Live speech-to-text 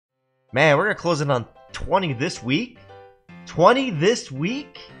Man, we're going to close in on 20 this week? 20 this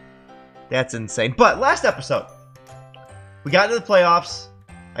week? That's insane. But last episode, we got into the playoffs.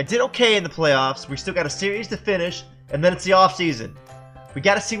 I did okay in the playoffs. We still got a series to finish, and then it's the offseason. We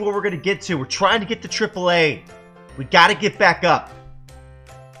got to see what we're going to get to. We're trying to get to AAA. We got to get back up.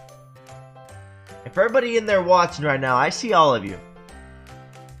 And for everybody in there watching right now, I see all of you.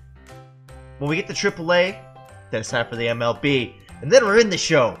 When we get to AAA, then it's time for the MLB. And then we're in the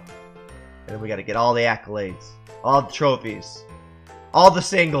show. And then we got to get all the accolades, all the trophies, all the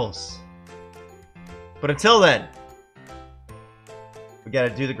singles. But until then, we got to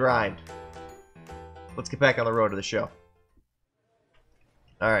do the grind. Let's get back on the road to the show.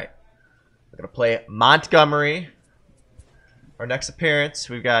 All right. We're going to play Montgomery. Our next appearance,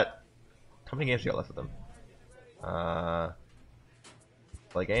 we've got... How many games we got left with them?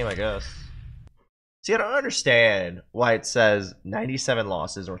 Play game, I guess. See, I don't understand why it says 97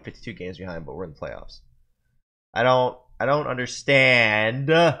 losses or 52 games behind, but we're in the playoffs. I don't understand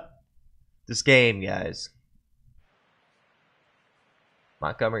this game, guys.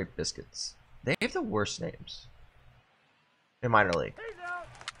 Montgomery Biscuits. They have the worst names in minor league.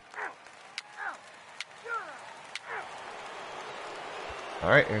 All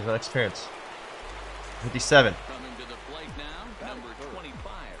right, here's the next appearance. 57. Coming to the plate now, number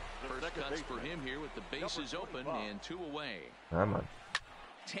 25. First cuts for him here with the bases open and 2 away. Come on.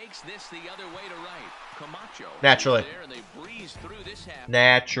 Takes this the other way to right. Camacho. Naturally. There and they breeze through this half.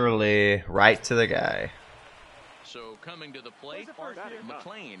 Naturally, right to the guy. So coming to the plate,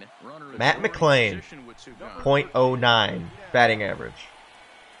 McLean. Runner Matt McLean, .09 batting average.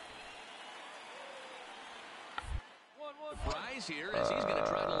 Prize here as he's going to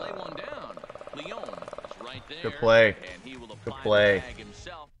try to lay one down. Leon is right there. Good play. And he will Good play. the bag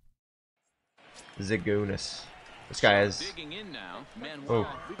himself. Zagunis. This guy is... Digging in now, Manuel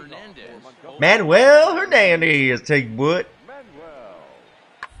Hernandez. Manuel Hernandez. Take what?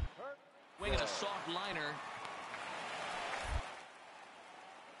 Winging a soft liner.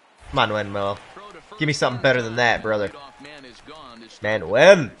 Come on, Manuel. Give me something better than that, brother.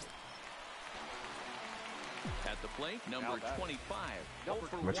 Manuel. At the plate, number 25.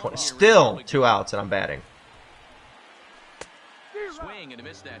 Number 20. Still 2 outs, and I'm batting. Swing and a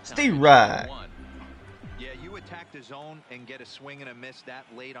miss that time. Steve Rye. Yeah, you attack the zone and get a swing and a miss that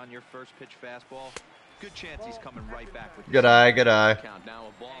late on your first pitch fastball. Good chance he's coming right back with Good eye, good eye. Count now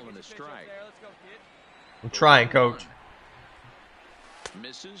a ball and a strike. I'm trying, coach.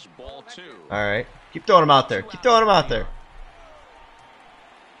 Misses ball 2. All right. Keep throwing him out there. Keep throwing him out there.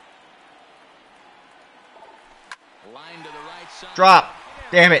 Line to the right side. Drop.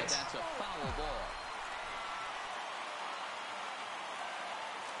 Damn it. That's a foul ball.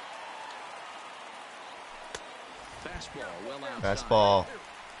 Fastball well outside. Fastball.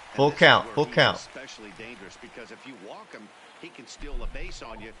 Full count. Full count. Especially dangerous because if you walk him, he can steal a base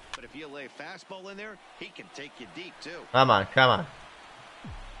on you. But if you lay a fastball in there, he can take you deep too. Come on. Come on.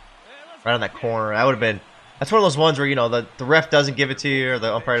 Right on that corner. That would have been... That's one of those ones where, you know, the ref doesn't give it to you or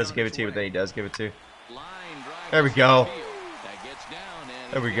the umpire doesn't give it to you, but then he does give it to you. There we go.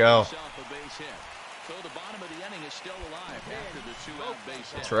 There we go.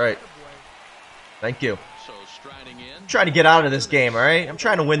 That's right. Thank you. I'm trying to get out of this game, all right? I'm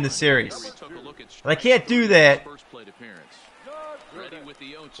trying to win the series. And I can't do that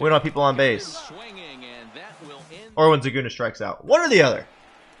we don't have people on base. Or when Zaguna strikes out. One or the other.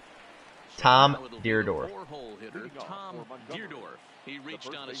 Tom Deerdorf.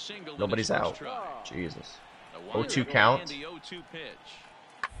 Nobody's out. Jesus. 0-2 count.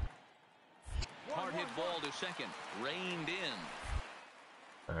 Hard hit ball to second. Reined in.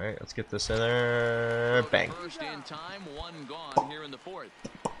 All right, let's get this in there. Bang. First in time, 1 gone here in the 4th.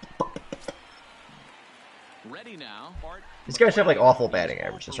 Ready now. These guys have like awful batting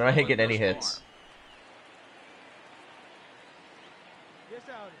averages. They're not getting any hits.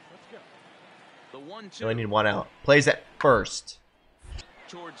 You only need 1 out. Plays at first.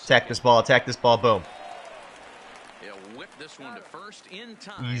 Attack this ball. Attack this ball. Boom. He'll whip this one to first in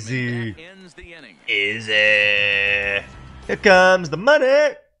time. Easy. That ends the inning. Easy. Here comes the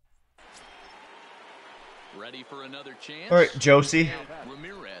money. Ready for another chance. All right, Josie.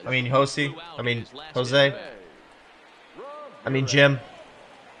 Ramirez. I mean, Josie. I mean, Jose. I mean, Jim.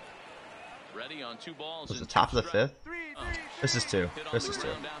 Ready on 2 balls. This is the top of the 5th. This is 2. This is 2.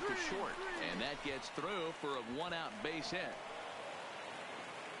 And that gets through for a 1-out base hit.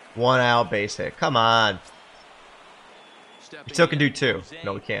 1 out base hit. Come on. We still can do 2.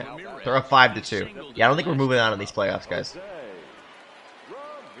 No, we can't. They're up 5-2. Yeah, I don't think we're moving on in these playoffs, guys.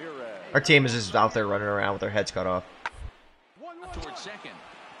 Our team is just out there running around with their heads cut off. Towards second.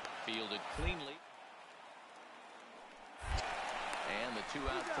 Fielded cleanly. And the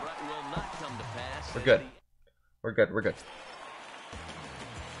two-out threat will not come to pass. We're good. We're good. We're good.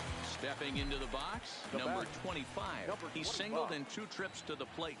 Stepping into the box, number 25. He's singled in 2 trips to the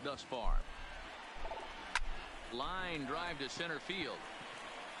plate thus far. Line drive to center field.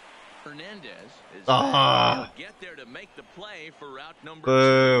 Hernandez is he'll get there to make the play for route number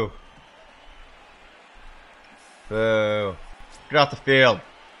 2. Boo. Get off the field.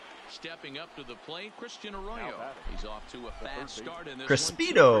 Stepping up to the plate, Christian Arroyo. He's off to a fast start in this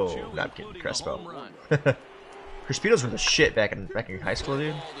Crespito. one. 2 for 2, Not kidding. Crespo. home run. Crespitos were the shit back in high school,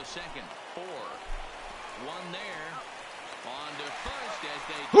 dude. Ball to second. 4. 1 there. On to first as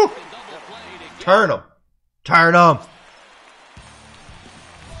they get the double play to get Turn them. Turn them.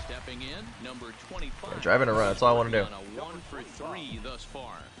 Stepping in, number 25. Driving a run. That's all I want to do. On a 1 for 3 thus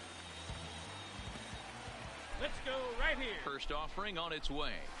far. Let's go right here. First offering on its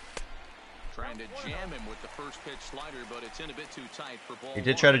way. Trying to jam him with the first pitch slider, but it's in a bit too tight for ball. He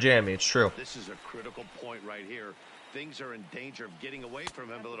did try to jam me. It's true. This is a critical point right here. Things are in danger of getting away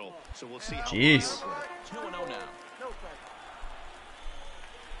from him a little, so we'll see how. Jeez. It's 2-0 now.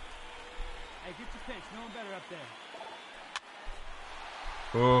 Hey, get your pitch. No one better up there.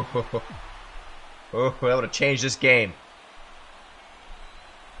 Oh, that would have changed this game.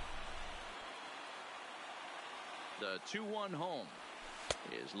 The 2-1 home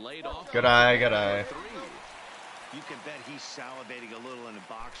is laid off. Good eye, good eye. You can bet he's salivating a little in the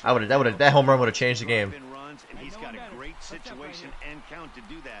box. That home run would have changed the game. Runs, and he's got a great situation and count to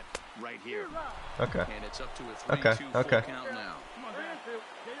do that right here. Okay. And it's up to a 3-2 full count now. Come on, Grant. Get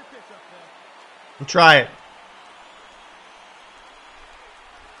your pitch up there. Try it.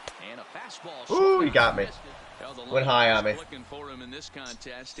 And a fastball. Ooh, you got me. Well, the Went high on me. looking for him in this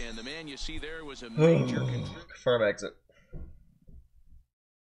contest, and the man you see there was a major contributor. Firm exit.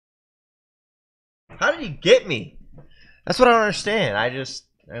 How did he get me? That's what I don't understand. I guess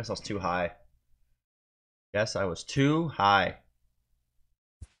I was too high. Yes, I was too high.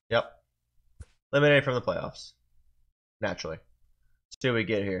 Yep. Eliminated from the playoffs. Naturally. Let's see what we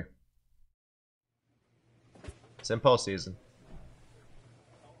get here. It's in postseason.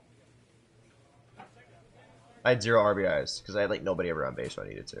 I had 0 RBIs because I had like nobody ever on base when I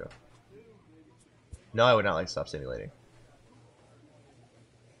needed to. No, I would not like to stop simulating.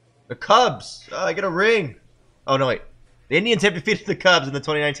 The Cubs! Oh, I get a ring! Oh, no, wait. The Indians have defeated the Cubs in the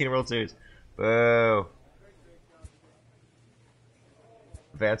 2019 World Series. Boo.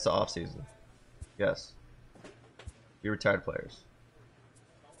 Advance to offseason. Yes. Be retired players.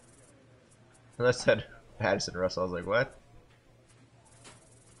 And I said Madison Russell. I was like, what?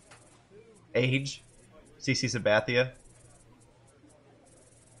 Age? CC Sabathia?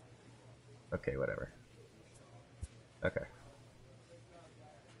 Okay, whatever. Okay.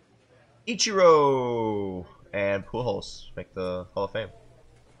 Ichiro and Pujols make the Hall of Fame.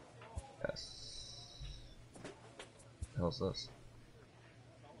 Yes. What the hell's this?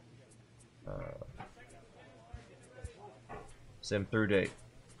 Sim through date.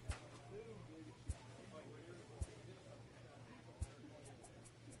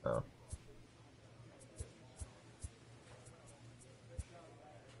 Oh.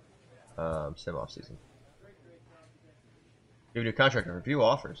 Sim off season. Give new contract and review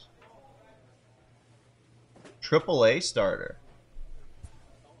offers. AAA starter.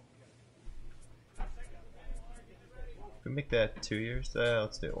 Can we make that 2 years?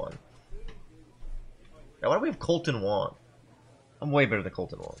 Let's do it 1. Now, why do we have Colton Wong? I'm way better than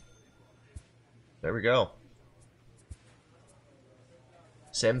Colton Wong. There we go.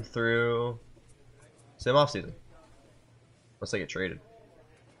 Sim through. Sim off season. Unless I get traded.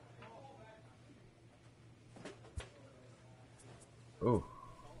 Ooh.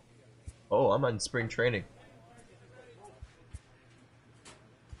 Oh, I'm on spring training.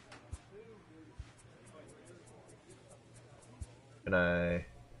 Can I...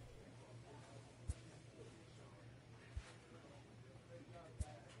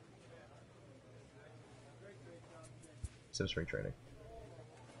 Sim spring training.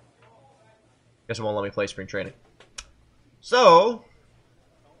 Guess it won't let me play spring training. So...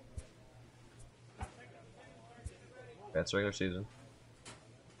 That's regular season.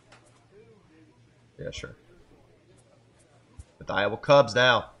 Yeah, sure. With the Iowa Cubs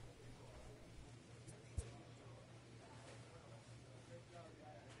now.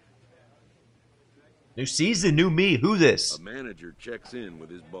 New season, new me. Who this? A manager checks in with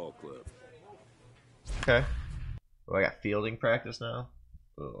his ball club. Okay. Oh, I got fielding practice now.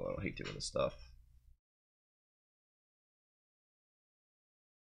 Oh, I hate doing this stuff.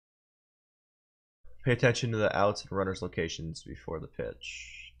 Pay attention to the outs and runners' locations before the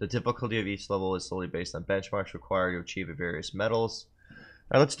pitch. The difficulty of each level is solely based on benchmarks required to achieve at various medals. All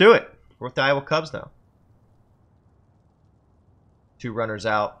right, let's do it. We're with the Iowa Cubs now. 2 runners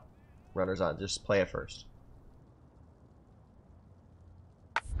out, runners on. Just play it first.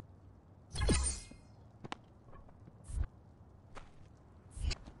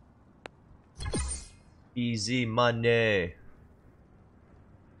 Easy money.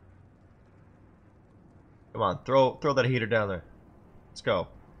 Come on, throw that heater down there. Let's go.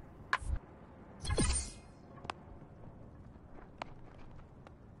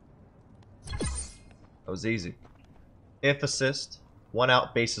 That was easy. If assist, 1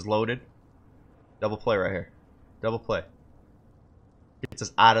 out, bases loaded. Double play right here. Double play. Gets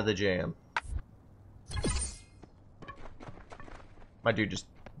us out of the jam. My dude just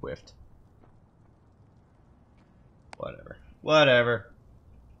whiffed. Whatever. Whatever.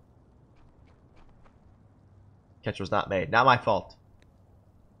 Catch was not made. Not my fault.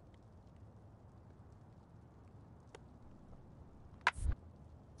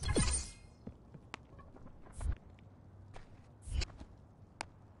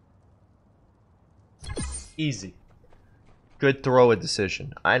 Easy. Good throw a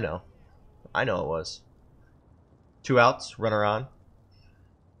decision. I know. I know it was. 2 outs. Runner on.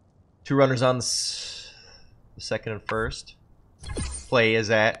 2 runners on the second and first. Play is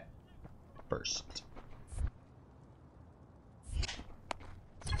at first.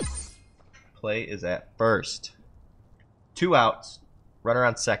 Play is at first. 2 outs. Runner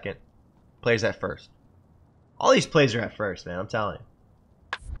on second. Plays at first. All these plays are at first, man. I'm telling you.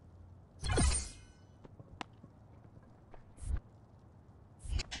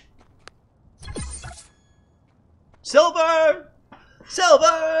 Silver!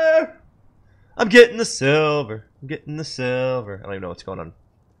 Silver! I'm getting the silver. I'm getting the silver. I don't even know what's going on.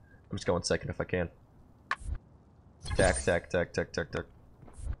 I'm just going second if I can. Attack, attack, attack, attack, attack, attack.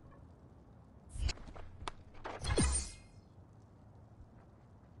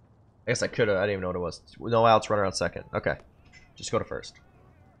 I guess I could have. I didn't even know what it was. No outs, runner on second. Okay. Just go to first.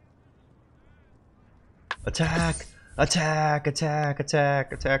 Attack! Attack! Attack!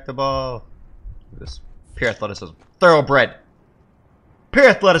 Attack! Attack the ball. Look at this. Pure athleticism. Thoroughbred. Pure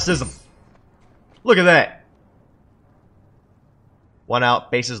athleticism. Look at that. 1 out,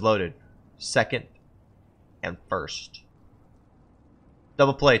 bases loaded. Second and first.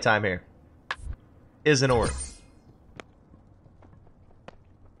 Double play time here. Is in order.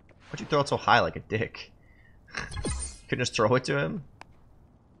 Why'd you throw it so high like a dick? Couldn't just throw it to him?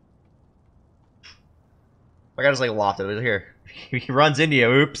 My guy just like lofted it. Here. He runs into you.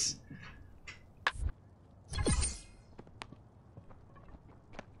 Oops.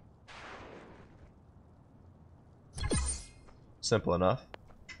 Simple enough.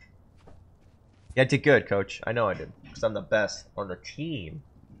 Yeah, I did good, coach. I know I did. Because I'm the best on the team.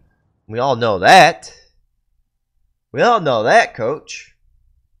 We all know that. We all know that, coach.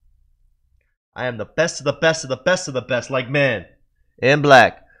 I am the best of the best of the best of the best. Like, man. In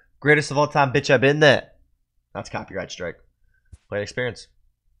black. Greatest of all time, bitch, I've been that. That's copyright strike. Play experience.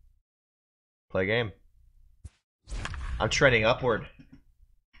 Play game. I'm trending upward.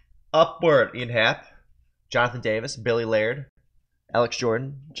 Upward. Ian Happ. Jonathan Davis. Billy Laird. Alex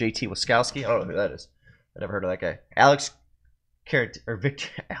Jordan, JT Wiskowski. I don't know who that is. I never heard of that guy. Alex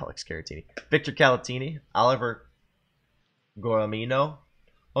Caratini. Victor Calatini. Oliver Goramino.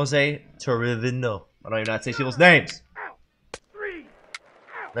 Jose Torrevino. I don't even know how to say people's names.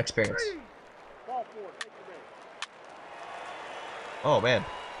 Experience. Oh, man.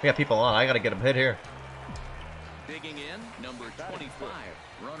 We got people on. I got to get them hit here. Digging in, number 25.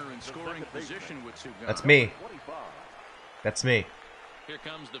 Runner in scoring position with 2 guns. That's me. That's me. Here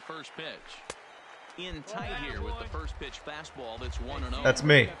comes the first pitch. In tight here with the first pitch fastball that's 1-0. That's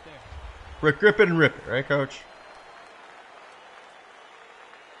me. Rip it and rip it, right, coach?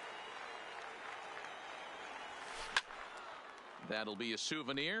 That'll be a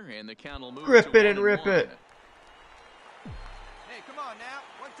souvenir, and the count will move Grip to it and rip 1-1. it. Hey, come on now.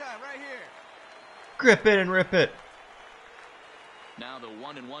 One time, right here. Grip it and rip it. Now the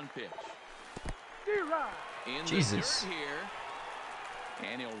 1-1 pitch. In Jesus. the dirt here.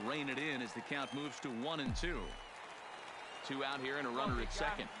 And he'll rein it in as the count moves to 1-2. 2 out here and a runner at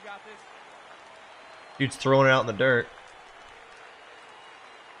second. Dude's throwing it out in the dirt.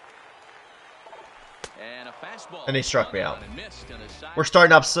 And a fastball. And he struck me out. And missed on his side. We're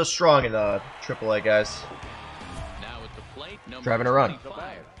starting up so strong in the AAA, guys. Now at the plate, number Driving a run.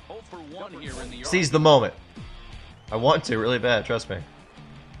 25. 0 for 1 here in the Seize the moment. I want to really bad, trust me.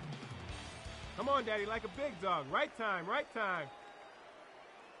 Come on, Daddy, like a big dog. Right time, right time.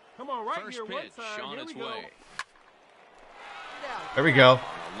 Come on, right First here, one pitch time. on Here its we go. way. There we go. On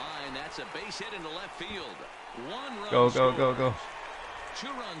the line, that's a base hit into left field. One run Go, go, scores. go, go. 2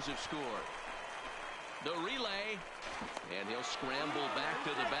 runs have scored. The relay, and he'll scramble back to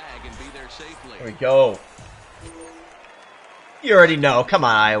the bag and be there safely. There we go. You already know. Come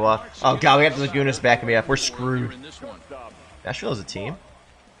on, Iowa. Oh, God, we got the Lagunas backing me up. We're screwed. In this one. Nashville is a team.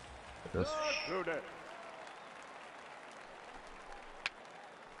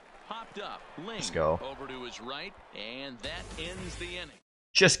 Popped up. Ling Just go. over to his right, and that ends the inning.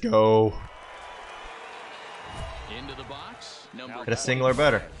 Just go. Into the box. Number Hit a single or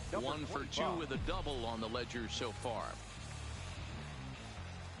better. 1 for 2 with a double on the ledger so far.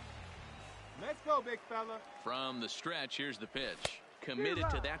 Let's go, big fella. From the stretch, here's the pitch. Committed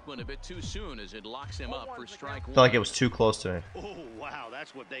to that one a bit too soon as it locks him up for strike 1. Felt like it was too close to me. Oh, wow,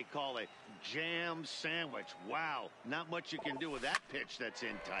 that's what they call a jam sandwich. Wow, not much you can do with that pitch that's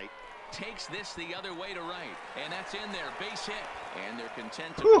in tight. Takes this the other way to right, and that's in there, base hit. And they're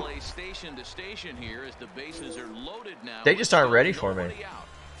content to Whew. play station to station here as the bases are loaded now. They just aren't ready for me. Nobody out.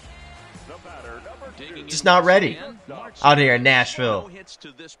 Digging Just in not once ready. again, March Out here in 2nd, Nashville. no hits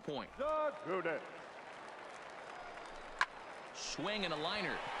to this point. Swing and a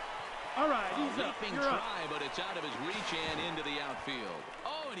liner. All right, A he's up. leaping You're try, up. but it's out of his reach and into the outfield.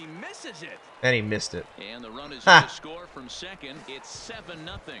 Oh, and he misses it. And he missed it. And the run is Ha. to score from second. It's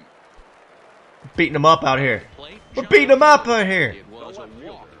 7-0. Beating him up out here. Plate, We're John beating him up Field. out here. It was a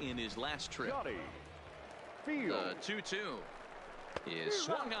walk in his last trip. The 2-2 is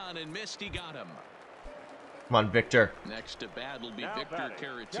swung on and missed. He got him. Come on, Victor. Next to bat will be Victor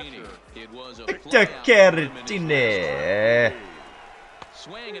Caratini. It was a Victor fly out Caratini.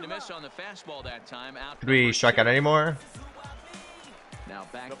 swing and a miss on the fastball that time. Out. Could we strike out anymore? Now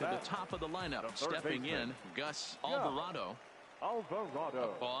back to the top of the lineup. Stepping in, Gus Alvarado. A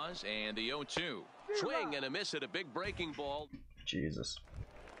pause and the 0-2. Swing and a miss at a big breaking ball. Jesus.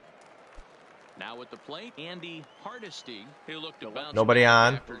 Now at the plate, Andy Hardesty, who looked to bounce Nobody back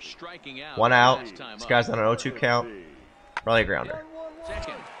on. after striking out One out. last time This up. guy's on an 0-2 count. Probably a grounder.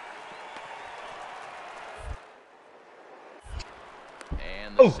 Second.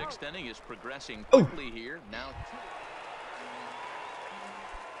 And the 6th inning is progressing quickly here. Now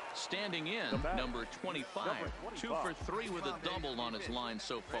standing in, number 25. 2 for 3 with a double on his line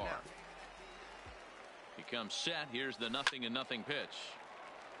so far. He comes set. Here's the 0-0 pitch.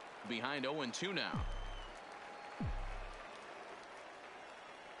 Behind 0-2 now.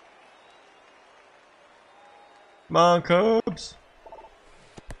 Come on, Cubs.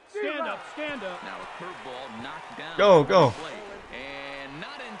 Stand up, stand up. Now a curveball knocked down. Go, go. at the plate. And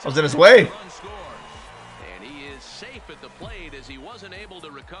not in I was in his time. way. Run scores. And he is safe at the plate as he wasn't able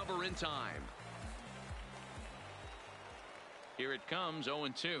to recover in time. Here it comes,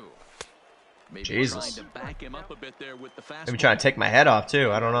 0-2. Maybe Jesus. trying to back him up a bit there with the fastball. Maybe trying to take my head off,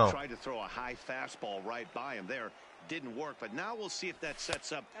 too. I don't know. Tried to throw a high fastball right by him there. Didn't work, but now we'll see if that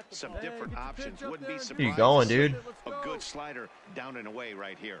sets up some different options. Wouldn't be surprised. Where you going, to see dude? A good slider down and away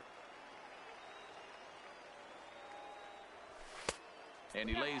right here. And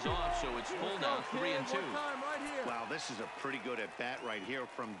he lays off, so it's full now, 3-2. Wow, this is a pretty good at bat right here.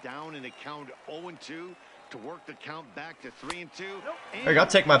 From down in the count 0-2 to work the count back to 3-2. There you go. I'll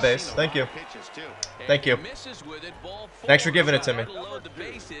take my base. Thank you. Thank you. Misses with it, ball Thanks for four. giving it to me. Trying load the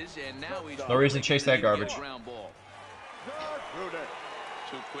bases, and now he's No reason to chase that gonna get garbage. a ground ball.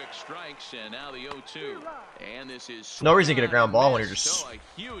 2 quick strikes, and now the 0-2. And this is No reason to get a ground ball when you're missed. just So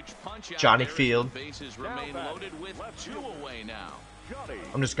a huge punch out Johnny there as Field. the bases remain loaded with 2 away now.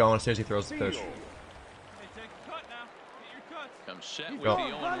 I'm just going as soon as he throws the pitch. Hey, take a cut now. Get your cuts. Comes set with Go. the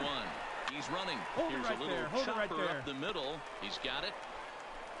 0-1. He's running. Hold it Here's right a little there. Hold it right chopper there. up the middle. He's got it.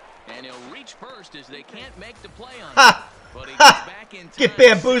 And he'll reach first as they can't make the play on Ha! it. But he gets back in time. Get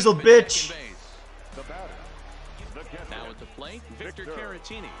bamboozled, safe at bitch. second base. Now at the plate, Victor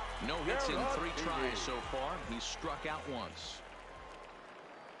Caratini. No hits in 3 tries so far. He's struck out once.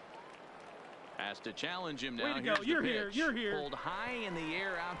 Has to challenge him now. Way to go. Here's the You're here. pitch. You're here. Pulled high in the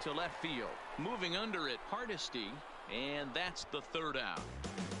air out to left field. Moving under it, Hardesty. And that's the 3rd out.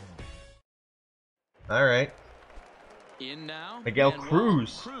 All right. In now, Miguel Manuel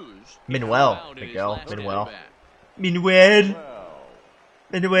Cruz. Cruz. Manuel. Out in his Miguel. last Manuel. at-bat. Manuel.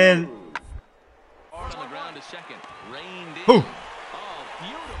 Manuel. Hard on the ground to second. Reined in. Who? Oh,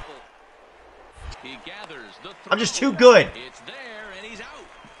 beautiful. He gathers the I'm just throw. too good. It's there, and he's out.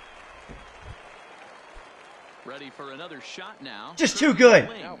 Ready for another shot now. Just too good.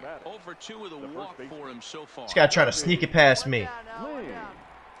 Over 2 with a walk for him so far. This guy trying to sneak it past me.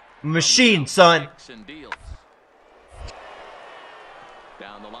 Machine, son. Picks and deals.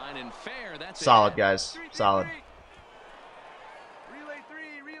 Down the line and fair. That's Solid, it. guys. Solid.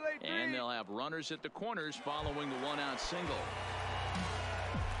 they'll have runners at the corners following the one-out single.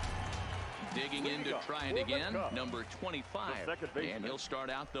 Digging in to try it again, number 25. And he'll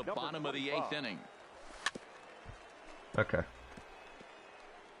start out the bottom of the 8th inning. Okay.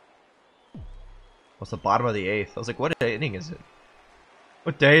 What's the bottom of the 8th? I was like, what inning is it?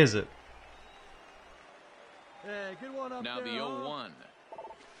 What day is it? Hey, good one up Now there, the huh? 0-1.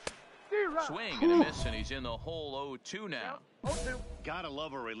 Swing and a miss, and he's in the hole 0-2 now. Gotta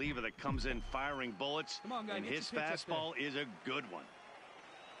love a reliever that comes in firing bullets, Come on, guy, and get his your pitch up fastball is a good one.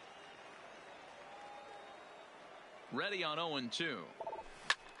 Ready on 0-2.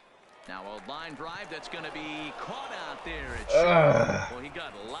 Now a line drive that's going to be caught out there. Well, he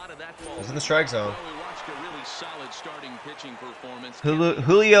got a lot of that ball. He's in the strike zone. Well, we watched a really solid starting pitching performance.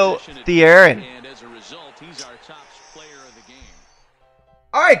 Julio Thierin. And as a result, he's our top player of the game.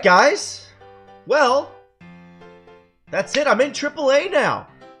 All right, guys. Well, that's it. I'm in AAA now.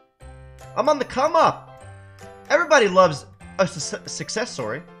 I'm on the come up. Everybody loves a success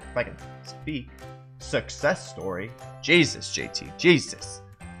story, if I can speak. Success story. Jesus, JT. Jesus.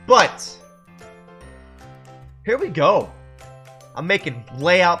 But here we go. I'm making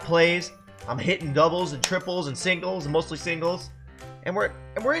layout plays. I'm hitting doubles and triples and singles, and mostly singles. And we're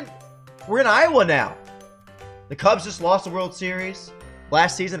in Iowa now. The Cubs just lost the World Series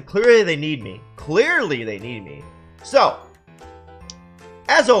last season. Clearly they need me. Clearly they need me. So,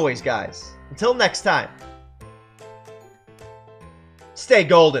 as always, guys, until next time, stay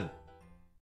golden.